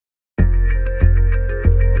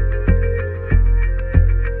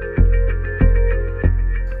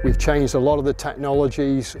We've changed a lot of the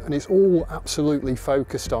technologies, and it's all absolutely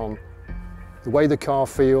focused on the way the car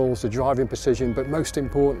feels, the driving precision, but most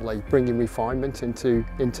importantly, bringing refinement into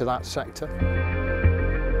that sector.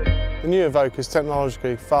 The new Evoque is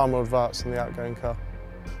technologically far more advanced than the outgoing car.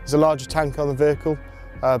 There's a larger tank on the vehicle,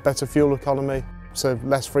 better fuel economy, so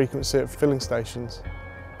less frequency at filling stations.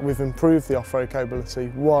 We've improved the off-road capability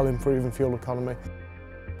while improving fuel economy.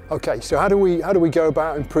 Okay, so how do we go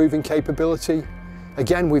about improving capability?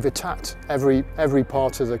 Again, we've attacked every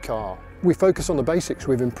part of the car. We focus on the basics.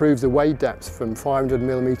 We've improved the wade depth from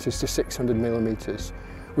 500mm to 600mm.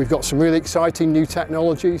 We've got some really exciting new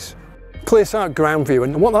technologies. Clear sight ground view,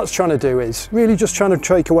 and what that's trying to do is really just trying to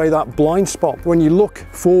take away that blind spot. When you look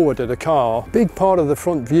forward at a car, a big part of the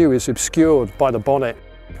front view is obscured by the bonnet.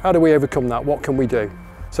 How do we overcome that? What can we do?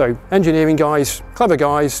 So engineering guys, clever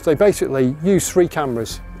guys, they basically use 3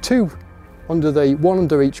 cameras, one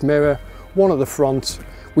under each mirror, one at the front.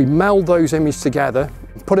 We meld those images together,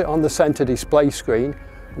 put it on the center display screen.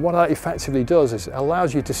 And what that effectively does is it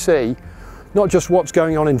allows you to see not just what's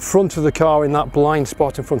going on in front of the car in that blind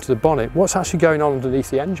spot in front of the bonnet, what's actually going on underneath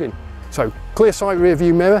the engine. So clear sight rear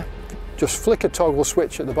view mirror, just flick a toggle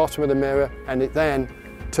switch at the bottom of the mirror and it then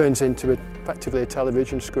turns into effectively a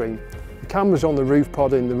television screen. The camera's on the roof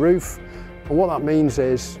pod in the roof, and what that means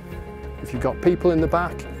is if you've got people in the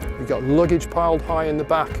back, you've got luggage piled high in the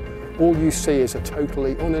back, all you see is a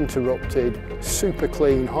totally uninterrupted, super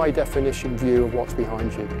clean, high definition view of what's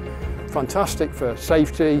behind you. Fantastic for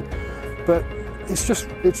safety, but it's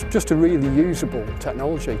just a really usable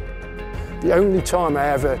technology. The only time I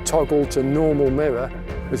ever toggled to normal mirror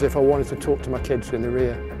was if I wanted to talk to my kids in the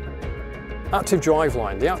rear. Active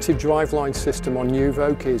driveline. The active driveline system on new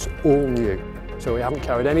Evoque is all new, so we haven't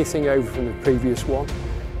carried anything over from the previous one.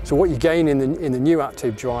 So what you gain in the new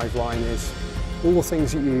active driveline is all the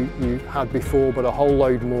things that you had before, but a whole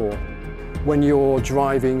load more. When you're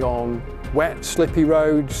driving on wet, slippy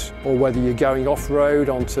roads, or whether you're going off-road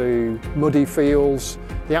onto muddy fields,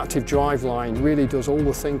 the active driveline really does all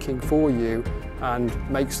the thinking for you and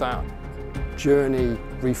makes that journey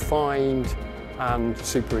refined and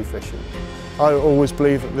super efficient. I always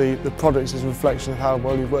believe that the product is a reflection of how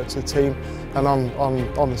well you've worked as a team, and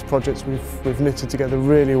on this project we've knitted together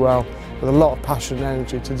really well with a lot of passion and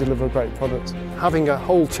energy to deliver a great product. Having a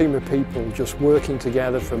whole team of people just working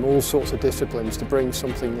together from all sorts of disciplines to bring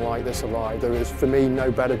something like this alive, there is for me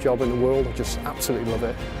no better job in the world. I just absolutely love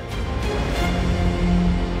it.